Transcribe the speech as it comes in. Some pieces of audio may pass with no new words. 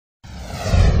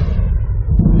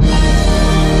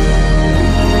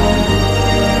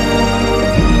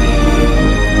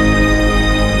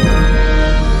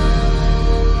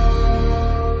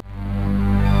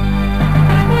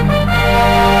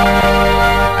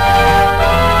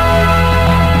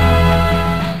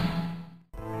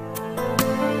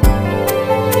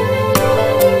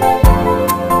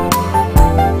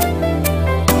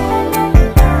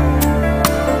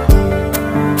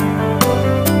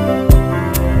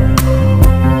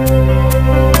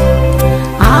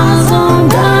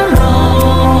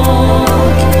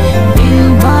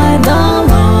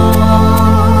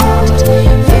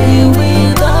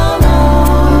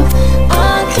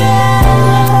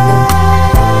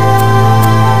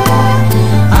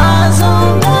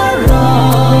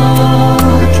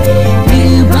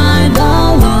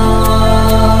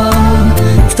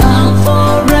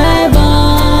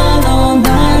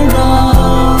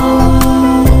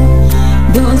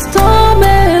storm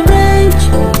may rage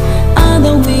and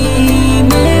the wind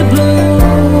may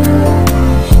blow,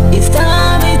 it's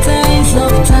time, it takes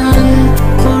of time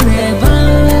forever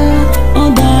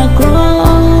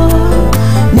underground.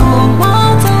 No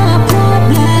matter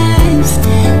problems,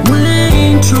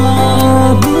 when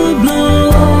trouble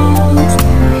blows,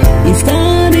 it's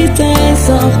time, it takes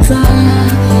of time.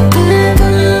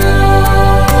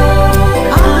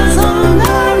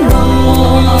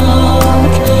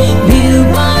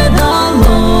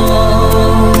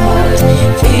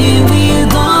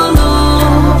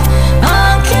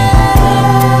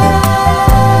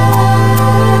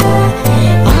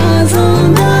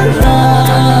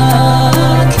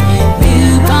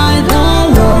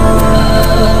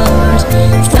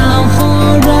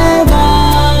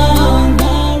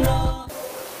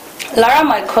 Lara,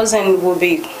 my cousin, will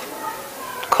be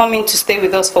coming to stay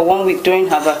with us for 1 week during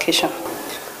her vacation.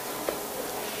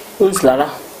 Who's Lara?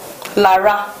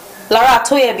 Lara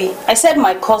Toyebi. I said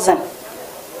my cousin.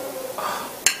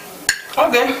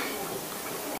 Okay.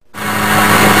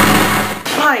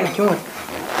 Fine.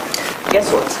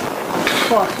 Guess what?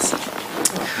 What?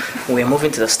 We're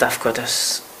moving to the staff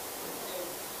quarters.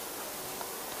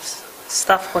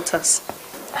 Staff quarters.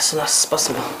 As soon as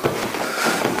possible.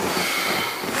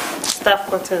 Staff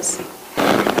quarters.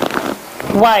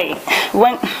 Why?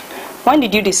 When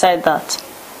did you decide that?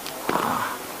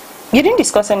 You didn't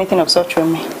discuss anything of such with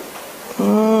me.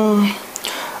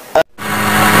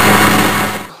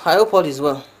 I hope all is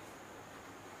well.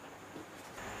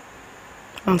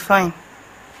 I'm fine.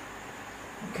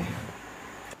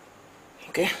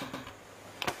 Okay.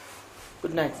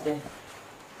 Good night then.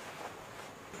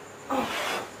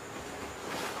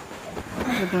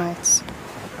 Good night.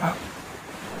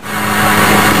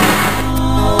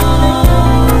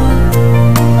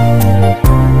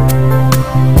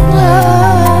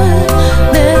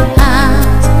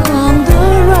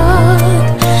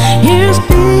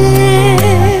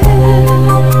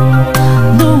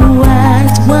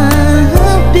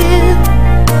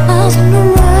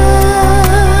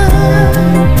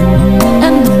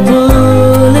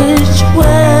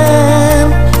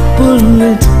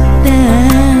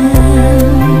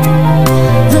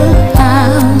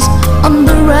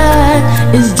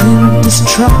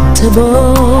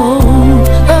 Indestructible.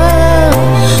 Oh,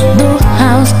 the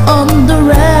house on the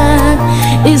rack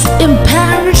is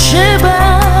imperishable.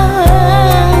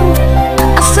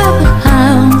 I said the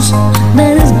house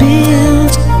that is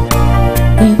built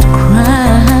with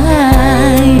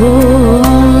crying. Oh,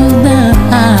 the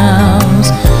house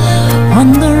on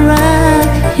the rack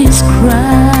is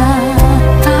crying.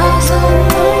 House on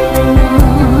the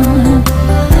rack,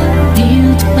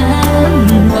 built by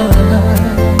love.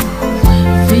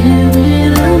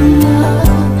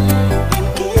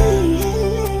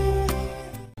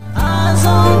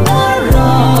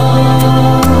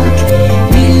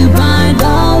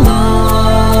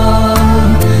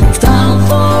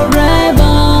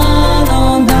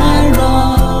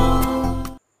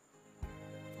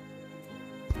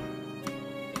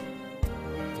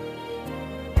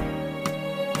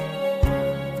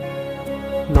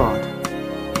 Lord,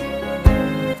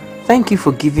 thank you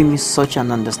for giving me such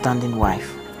an understanding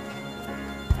wife.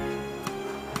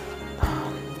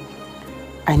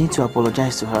 I need to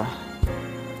apologize to her.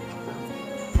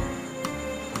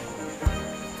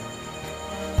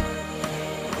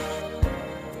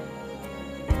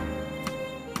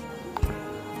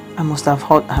 I must have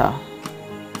hurt her.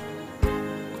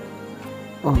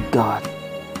 Oh God,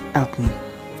 help me.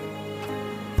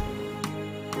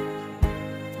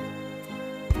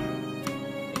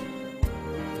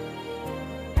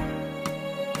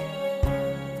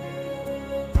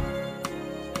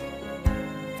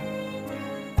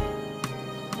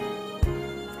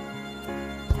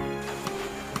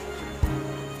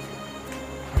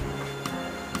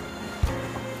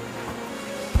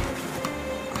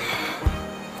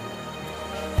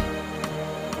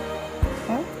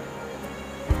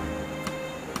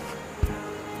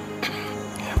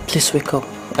 Please wake up.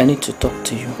 I need to talk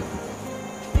to you.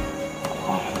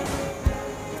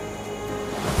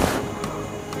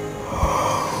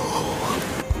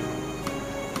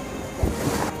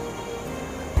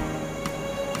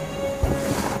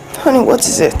 Honey, what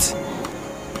is it?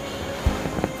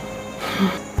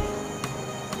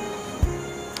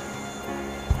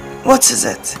 What is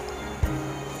it?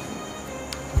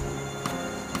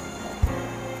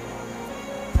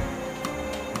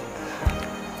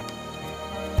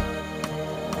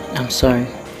 I'm sorry.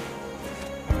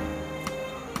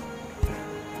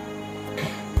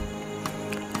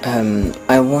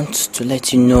 I want to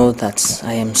let you know that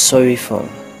I am sorry for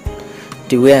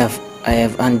the way I've I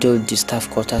have handled the staff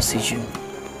quarters issue.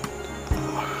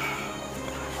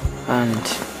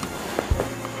 And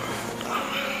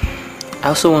I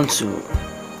also want to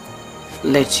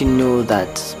let you know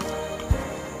that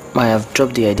I have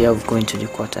dropped the idea of going to the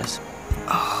quarters.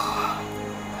 Oh,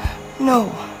 no.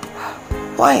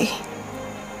 Why?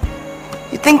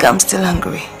 You think I'm still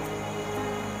hungry?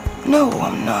 No,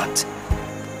 I'm not.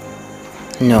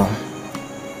 No,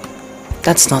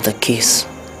 that's not the case.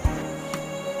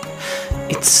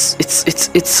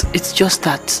 It's just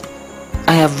that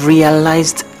I have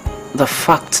realized the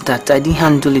fact that I didn't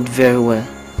handle it very well.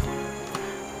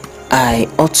 I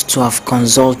ought to have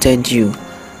consulted you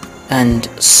and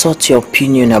sought your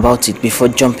opinion about it before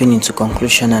jumping into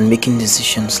conclusion and making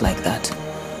decisions like that.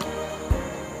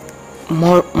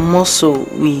 More so,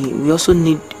 we also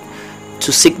need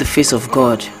to seek the face of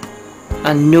God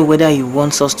and know whether He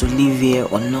wants us to live here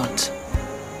or not.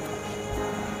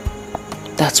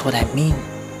 That's what I mean.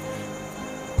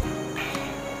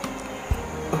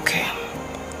 Okay.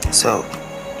 So,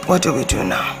 what do we do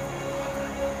now?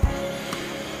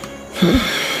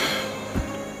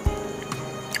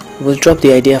 We'll drop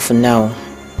the idea for now,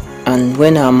 and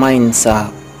when our minds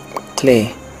are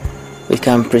clear, we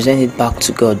can present it back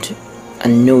to God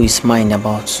and know His mind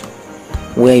about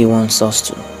where He wants us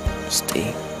to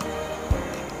stay.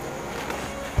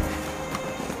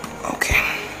 Okay.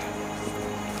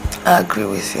 I agree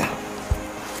with you.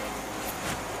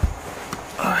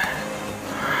 Alright.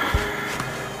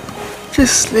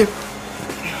 Just sleep.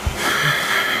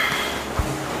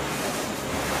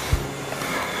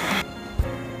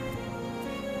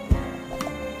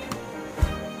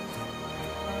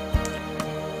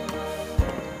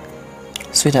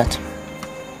 Sweetheart.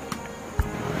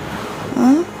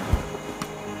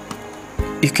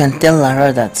 You can tell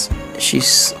Lara that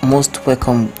she's most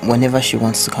welcome whenever she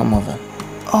wants to come over.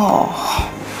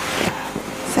 Oh,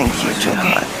 thank you,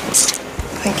 Johan.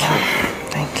 Thank you.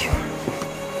 Thank you.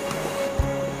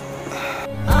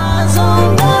 As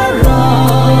on the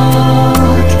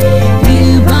rock,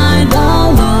 built by the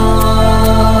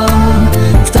Lord,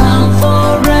 stand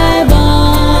forever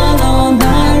on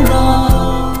the rock.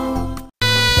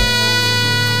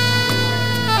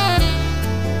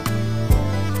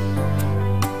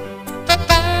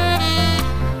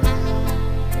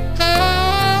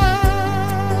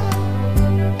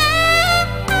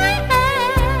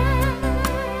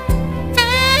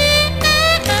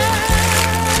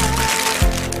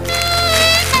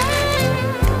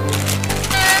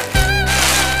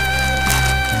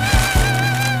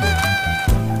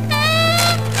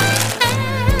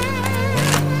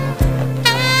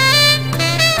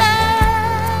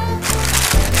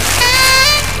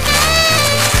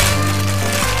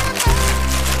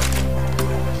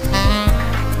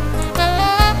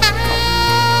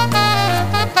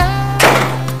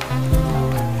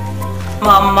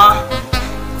 Mama.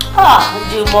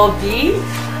 Jumobi.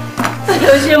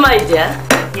 How's your my dear?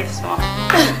 Yes, Mom.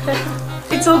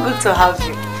 It's so good to have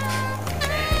you.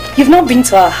 You've not been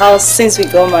to our house since we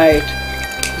got married.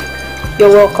 You're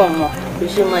welcome, Mom.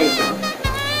 How's your my dear?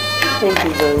 Thank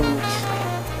you very much.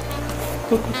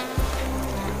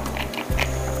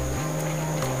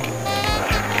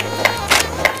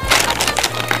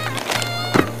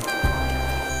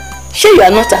 Sure you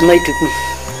are not annoyed with me?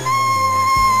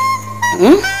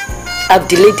 I've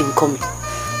delayed in coming.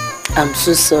 I'm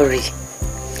so sorry.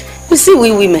 You see,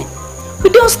 we women, we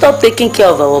don't stop taking care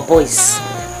of our boys.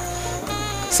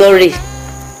 Sorry.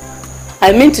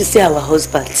 I mean to say our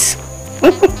husbands.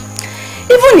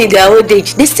 Even in their old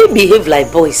age, they still behave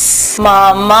like boys.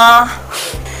 Mama.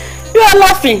 You are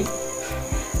laughing.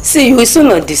 See, you will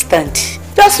soon understand.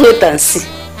 Just wait and see.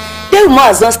 The woman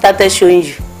has not started showing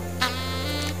you.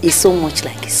 He's so much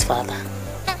like his father.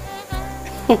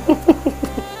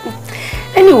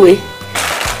 Anyway,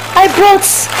 I brought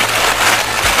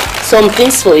some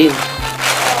things for you.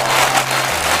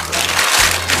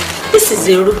 This is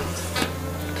a room.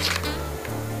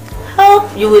 How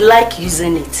you will like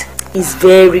using it. It's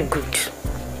very good.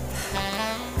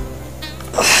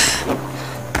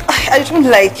 I don't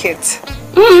like it.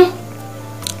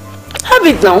 Have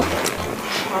it now.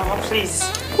 Mama, please.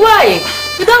 Why?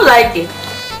 You don't like it?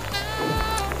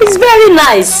 It's very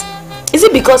nice. Is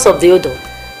it because of the odor?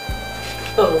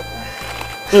 Oh.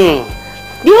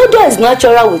 The odor is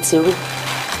natural with Seru.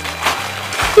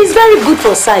 It's very good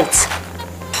for sight.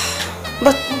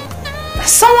 But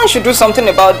someone should do something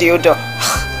about the odor.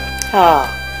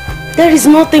 There is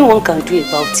nothing one can do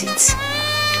about it.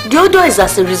 The odor is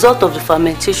as a result of the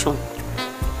fermentation.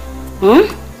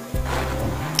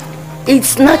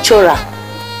 It's natural.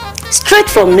 Straight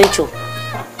from nature.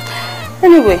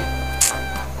 Anyway,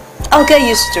 I'll get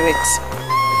used to it.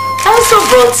 I also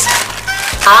brought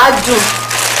adu.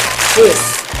 Yes.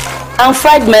 And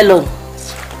fried melon.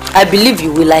 I believe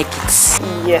you will like it.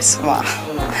 Yes, ma.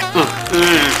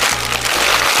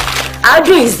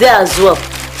 Adu is there as well.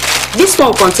 This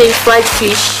one contains fried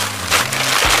fish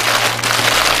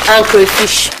and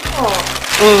crayfish. Oh,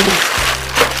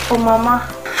 Mama.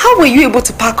 How were you able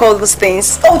to pack all those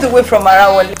things all the way from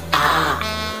Arawali?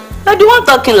 You're the one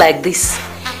talking like this.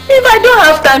 If I don't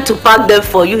have time to pack them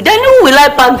for you, then who will I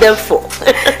pack them for?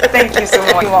 Thank you so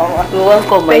much, Mama. You're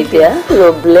welcome, my dear.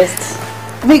 You're blessed.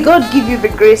 May God give you the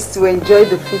grace to enjoy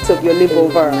the fruits of your labor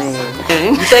over us.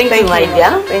 Thank you, my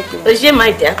dear. Thank you. Oshie,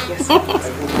 my dear. Yes.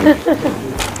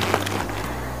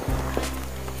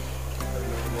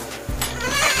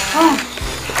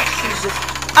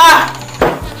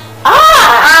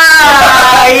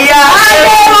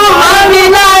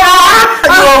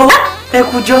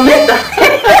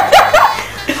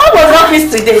 How was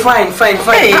office today? Fine.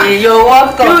 Hey, you're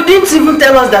welcome. You didn't even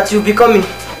tell us that you'll be coming.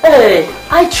 Hey,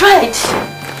 I tried.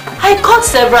 I called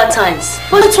several times,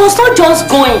 but it was not just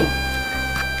going.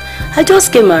 I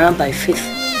just came around by faith.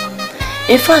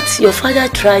 In fact, your father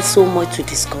tried so much to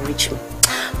discourage me,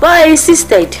 but I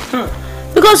insisted.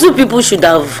 Because you people should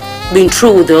have been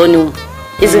through with the honeymoon,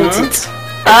 isn't it?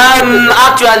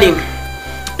 Actually,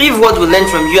 if what we learned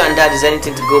from you and Dad is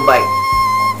anything to go by,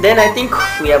 then I think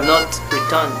we have not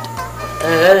returned.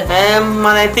 And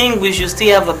I think we should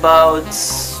still have about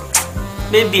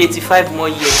maybe 85 more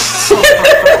years.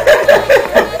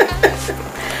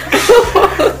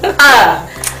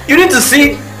 You need to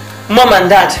see Mom and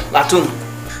Dad at home.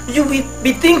 You will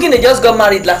be thinking they just got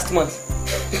married last month.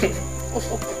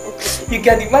 You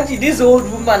can imagine this old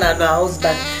woman and her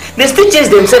husband. They still chase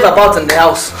themselves about in the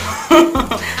house.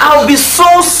 I'll be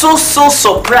so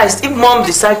surprised if Mom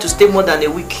decides to stay more than a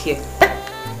week here.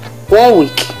 1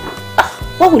 week?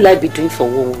 What will I be doing for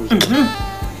 1 week?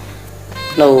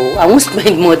 No, I won't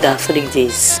spend more than 3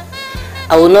 days.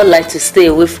 I would not like to stay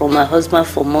away from my husband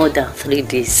for more than 3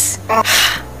 days.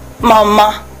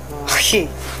 Mama.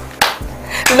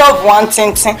 Love one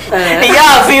thing.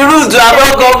 Yeah, be rude.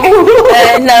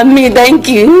 Not me, thank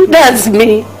you. That's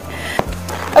me.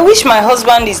 I wish my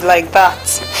husband is like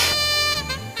that.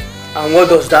 And what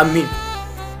does that mean?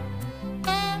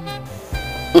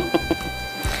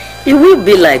 He will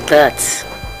be like that.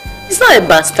 He's not a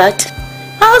bastard.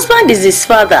 My husband is his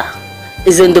father.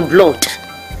 He's in the blood.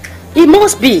 He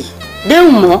must be.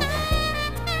 Deumo.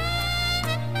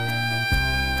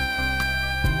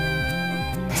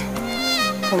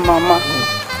 Oh, Mama.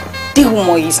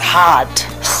 Deumo is hard.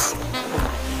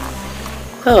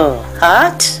 Oh,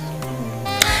 hard?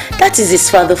 That is his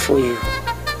father for you.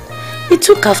 He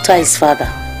took after his father.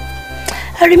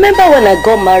 I remember when I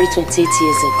got married 28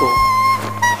 years ago.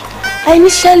 I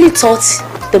initially thought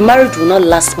the marriage would not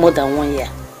last more than 1 year.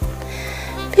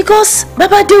 Because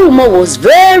Baba Deumo was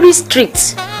very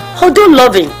strict, although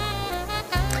loving.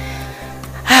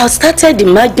 I had started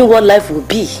imagining what life would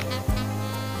be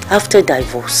after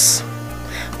divorce.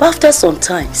 But after some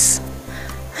times,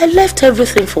 I left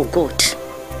everything for God.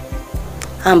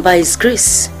 And by His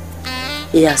grace,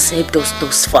 He has helped us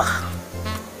thus far.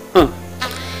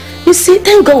 You see,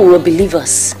 thank God we were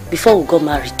believers before we got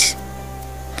married.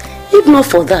 If not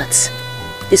for that,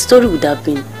 the story would have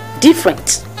been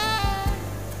different.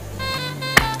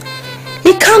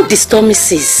 He calmed the stormy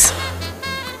seas.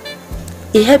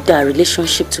 He helped our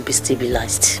relationship to be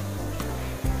stabilized.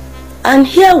 And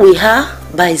here we are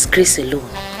by His grace alone.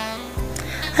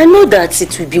 I know that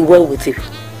it will be well with you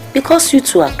because you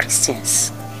two are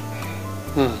Christians.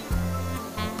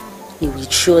 He will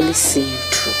surely see you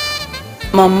through.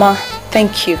 Mama,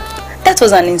 thank you. That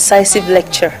was an incisive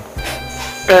lecture.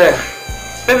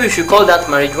 Maybe we should call that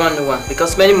marriage 101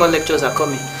 because many more lectures are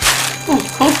coming.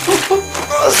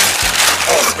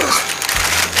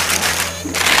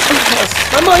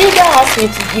 Mama, you guys asked me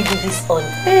to give you this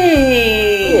honor.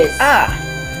 Hey! Yes.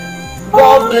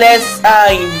 God bless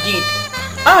her indeed.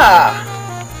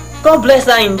 God bless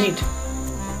her indeed.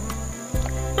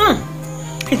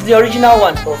 It's the original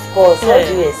one. Of course, what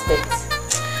do you expect?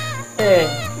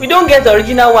 We don't get the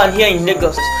original one here in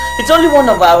Lagos. It's only one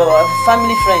of our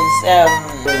family friends.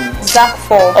 Zach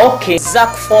Fall. Okay,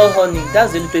 Zach Fall Honey.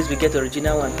 That's the only place we get the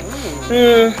original one.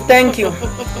 Thank you.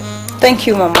 Thank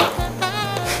you, Mama.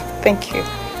 Thank you.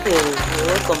 You're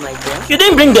welcome, my dear. You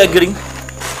didn't bring the green.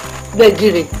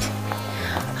 Begiri.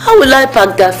 How will I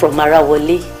pack that from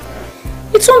Arawale?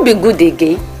 It won't be good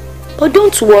again. But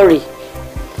don't worry.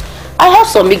 I have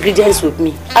some ingredients with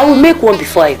me. I will make one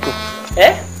before I go.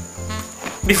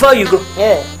 Before you go?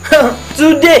 Yeah.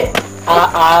 Today?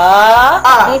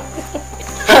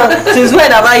 Since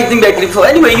when have I eaten bakery before?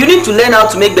 Anyway, you need to learn how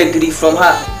to make bakery from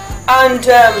her. And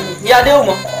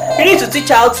Yadeumo, you need to teach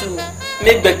her how to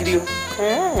make bakery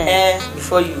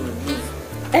before you leave.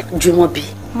 Jumobi,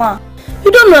 Ma.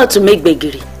 you don't know how to make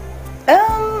bakery.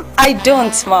 I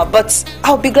don't, Ma, but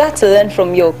I'll be glad to learn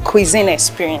from your cuisine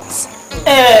experience.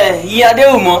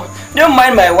 Yadeumo, don't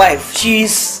mind my wife.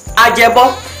 She's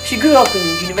Ajebo. She grew up in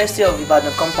University of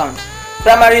Ibadan compound.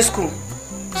 Primary school,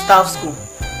 staff school.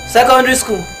 Secondary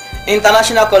school,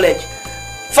 international college.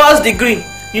 First degree,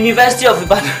 University of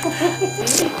Ibadan.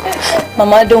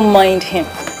 Mama, don't mind him.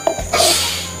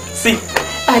 See,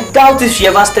 I doubt if she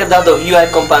ever stepped out of UI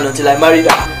compound until I married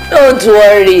her. Don't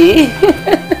worry.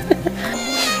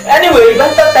 Anyway, you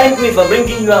better thank me for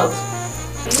bringing you out.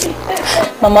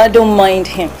 Mama, don't mind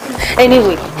him.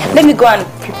 Anyway, let me go and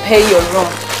prepare your room.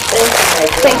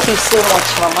 Thank you so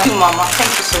much, Mama. Mama, thank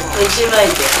you so much.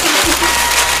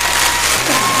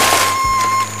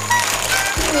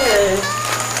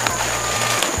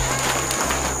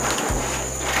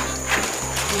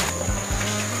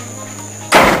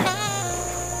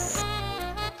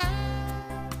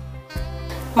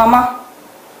 Mama,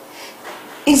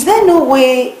 is there no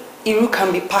way Iru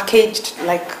can be packaged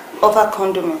like other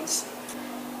condiments?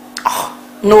 Oh,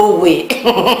 no way.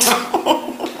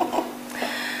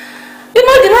 You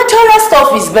know, the natural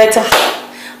stuff is better.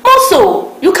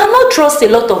 Also, you cannot trust a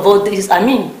lot of all these,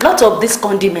 lot of these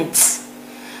condiments.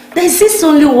 There is this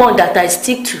only one that I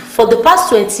stick to for the past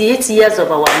 28 years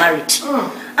of our marriage.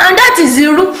 And that is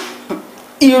Iru.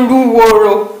 Iru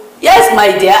Woro. Yes,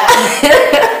 my dear.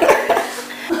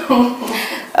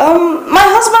 My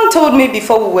husband told me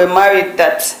before we were married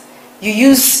that you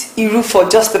use Iru for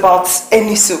just about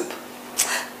any soup.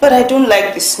 But I don't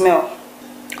like the smell.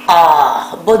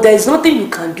 But there is nothing you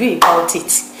can do about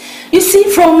it. You see,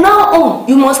 from now on,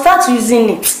 you must start using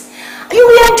it. You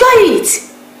will enjoy it.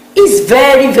 It's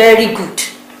very, very good.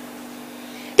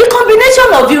 The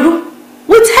combination of Iru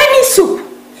with any soup,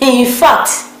 in fact,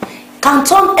 can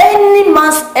turn any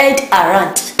man's head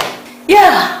around.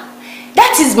 Yeah,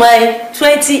 that is my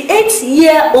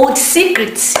 28-year-old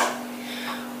secret.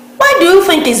 Why do you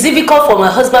think it's difficult for my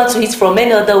husband to eat from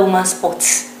any other woman's pot?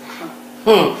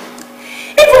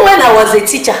 Even when I was a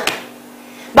teacher,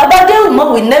 Baba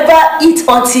Deuma will never eat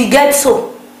until he gets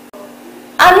home.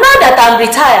 And now that I'm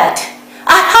retired,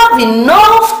 I have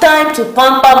enough time to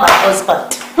pamper my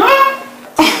husband.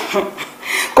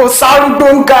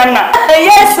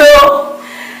 Yes, so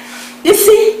you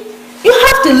see, you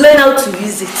have to learn how to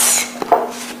use it.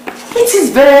 It is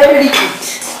very good.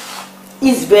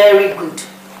 It's very good.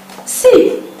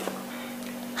 See,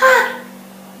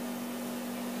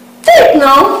 take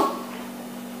now.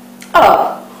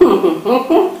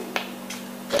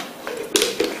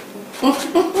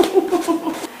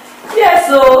 Yes,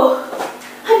 so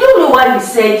I don't know why you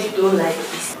said you don't like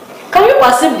this. Can you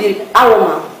perceive the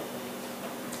aroma?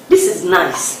 This is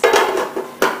nice.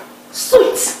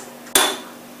 Sweet.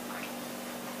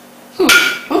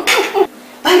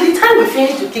 By the time we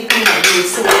finish to kick in, you will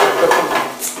see what I'm talking about.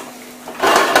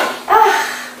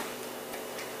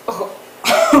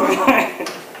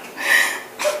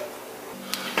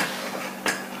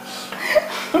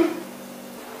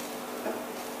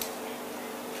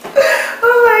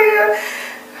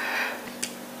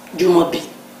 Jumobi.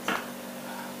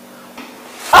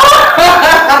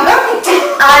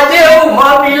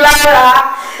 Adeomobi Lara.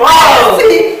 Wow.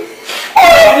 See?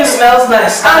 Oh, this smells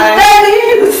nice. I'm telling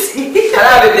you, see. Can I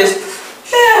have this?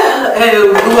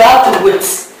 You have to wait.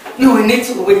 You will need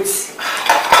to wait.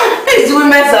 It's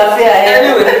women's affair.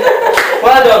 Anyway,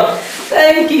 well done.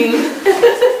 Thank you.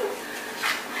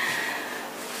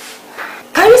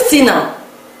 Can you see now?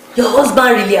 Your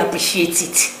husband really appreciates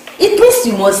it. It means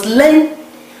you must learn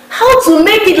how to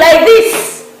make it like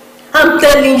this. I'm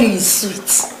telling you, it's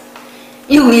sweet.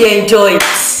 You will enjoy it.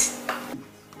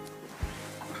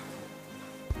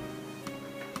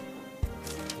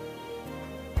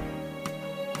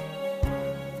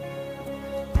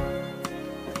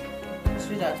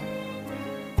 Sweetheart,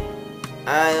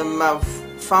 I have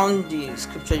found the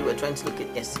scripture you were trying to look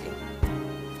at yesterday.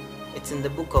 It's in the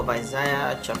book of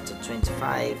Isaiah chapter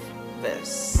 25 verse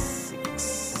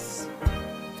 6.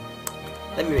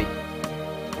 Let me read.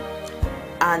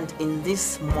 And in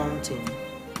this mountain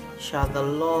shall the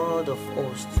Lord of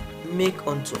hosts make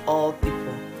unto all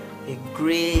people a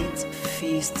great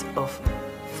feast of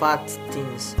fat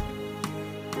things.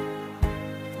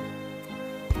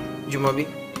 Jumobi,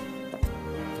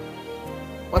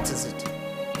 what is it?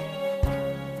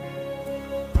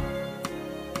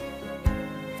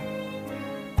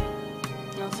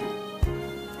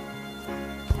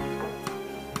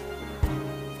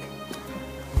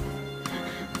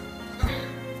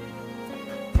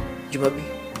 Jumabi,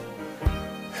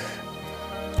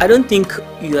 I don't think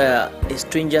you are a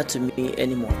stranger to me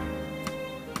anymore.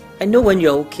 I know when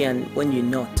you're okay and when you're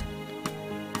not.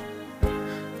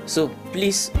 So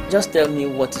please, just tell me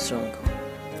what is wrong.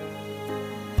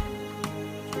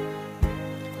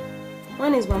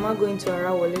 When is Mama going to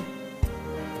Arawole?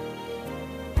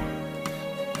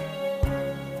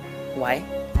 Why?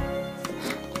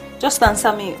 Just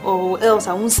answer me, or else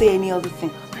I won't say any other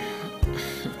thing.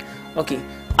 Okay,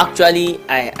 actually,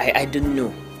 I don't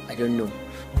know. I don't know.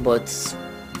 But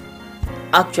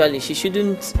actually, she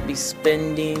shouldn't be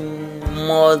spending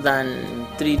more than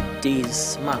 3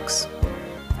 days max.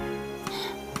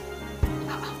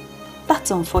 That's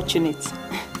unfortunate.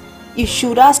 You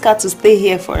should ask her to stay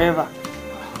here forever.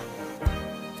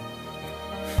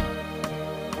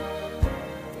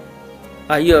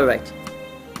 Are you alright?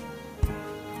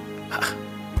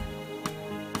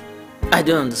 I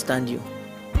don't understand you.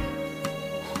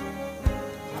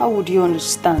 How would you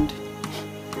understand?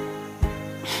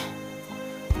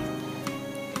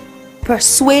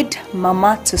 Persuade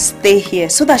Mama to stay here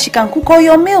so that she can cook all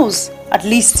your meals. At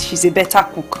least she's a better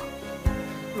cook.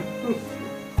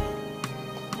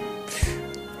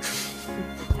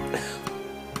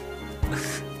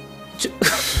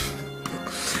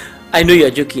 I know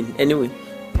you're joking. Anyway,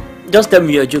 just tell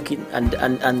me you're joking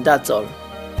and that's all.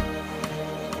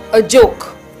 A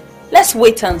joke? Let's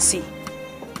wait and see.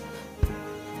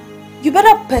 You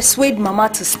better persuade Mama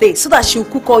to stay so that she'll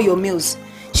cook all your meals.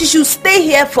 She should stay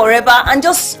here forever and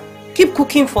just keep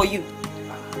cooking for you.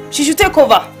 She should take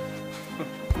over.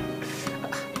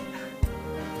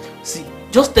 See,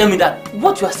 just tell me that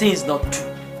what you are saying is not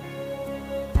true.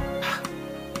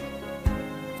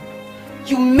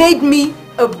 You made me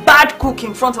a bad cook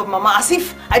in front of Mama, as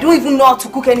if I don't even know how to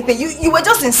cook anything. You were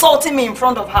just insulting me in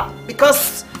front of her.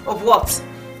 Because of what?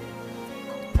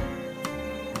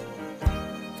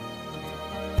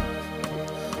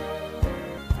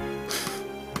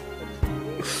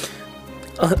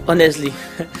 Honestly,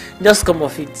 just come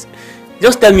off it.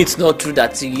 Just tell me it's not true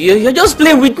that you're just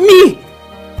playing with me.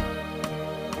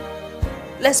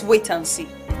 Let's wait and see.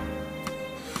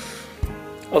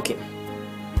 Okay.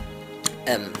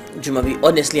 Jumabi,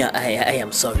 honestly, I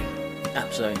am sorry.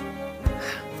 I'm sorry.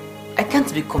 I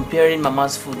can't be comparing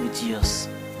Mama's food with yours.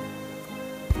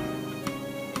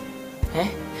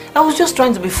 I was just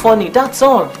trying to be funny, that's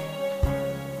all.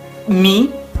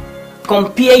 Me?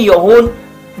 Compare your own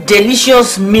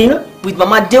delicious meal with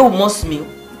Mama Deumo's meal?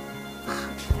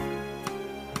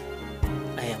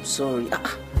 I am sorry.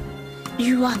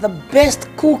 You are the best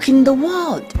cook in the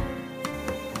world.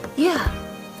 Yeah.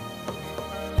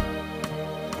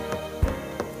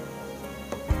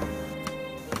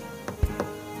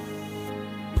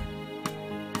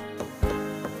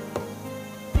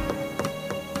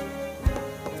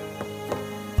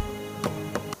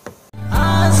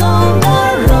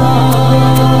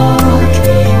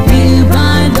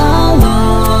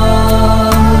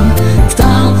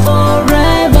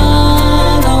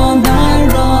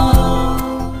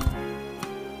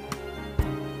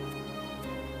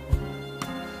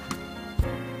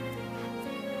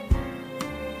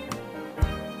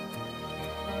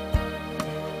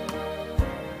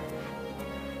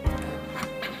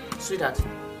 Sweetheart,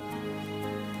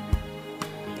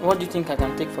 what do you think I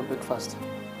can take for breakfast?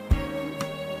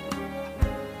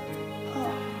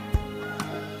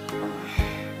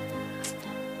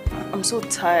 I'm so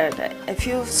tired. I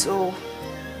feel so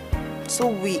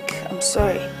weak. I'm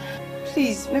sorry.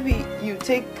 Please, maybe you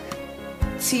take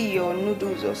tea or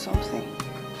noodles or something.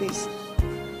 Please.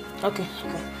 Okay.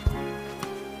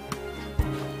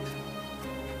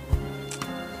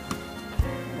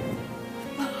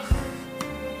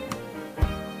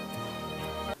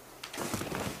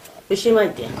 Is she my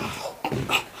dear?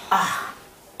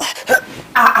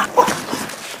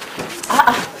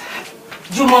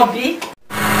 Jumabi?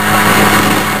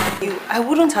 I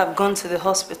wouldn't have gone to the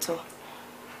hospital.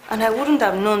 And I wouldn't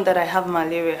have known that I have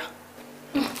malaria.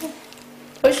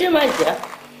 Is she my dear?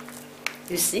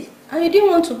 You see? And you didn't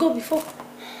want to go before.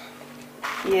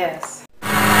 Yes.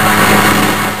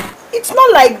 It's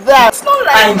not like that. It's not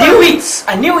like that.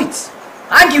 I knew it.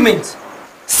 Argument.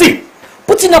 See,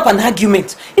 putting up an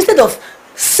argument instead of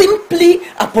simply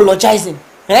apologizing.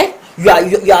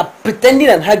 You are pretending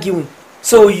and arguing.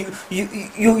 So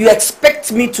you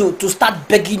expect me to start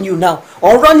begging you now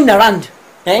or running around,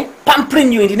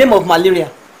 pampering you in the name of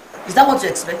malaria. Is that what you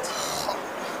expect?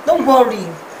 Don't worry,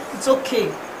 it's okay.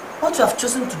 What you have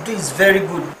chosen to do is very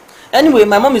good. Anyway,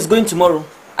 my mom is going tomorrow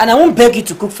and I won't beg you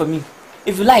to cook for me.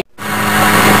 If you like.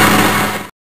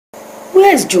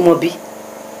 Where is Jumabi?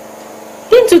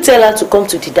 Didn't you tell her to come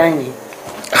to the dining?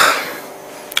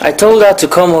 I told her to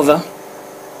come over.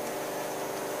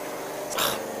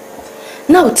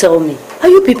 Now tell me, are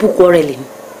you people quarreling?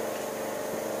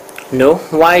 No,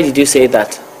 why did you say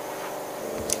that?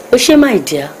 Oshe, my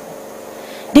dear,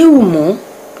 they will more.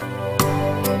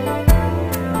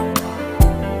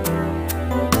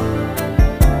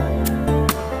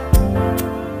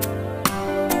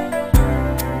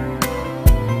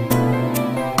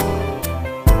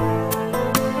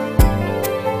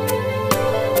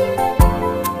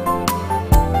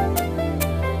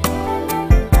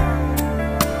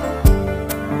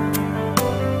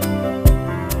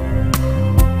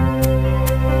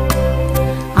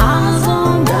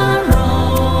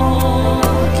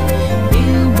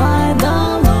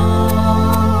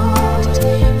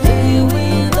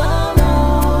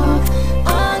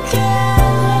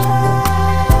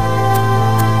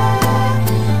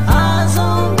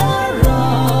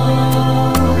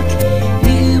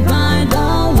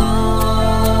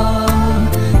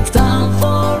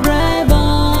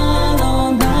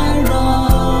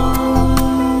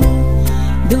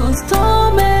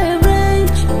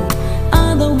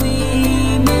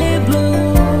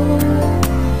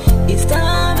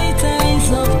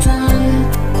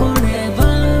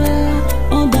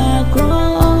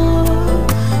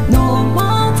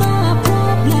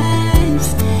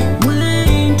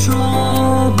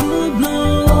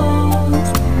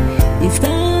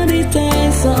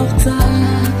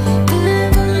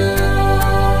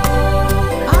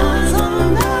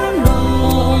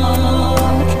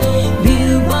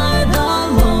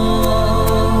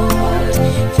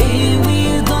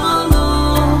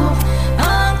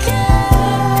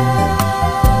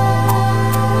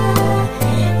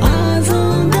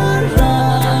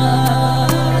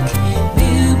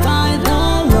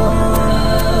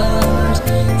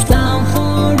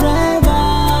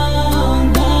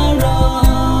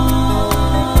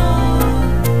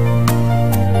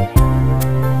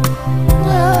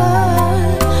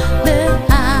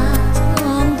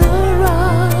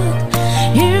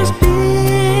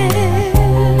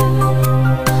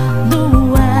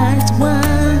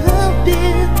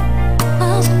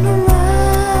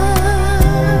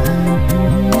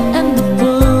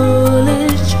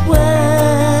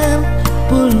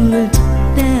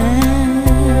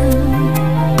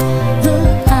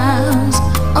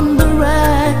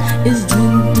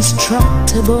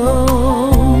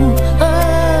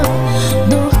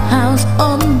 The house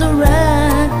on the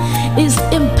right is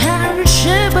impossible.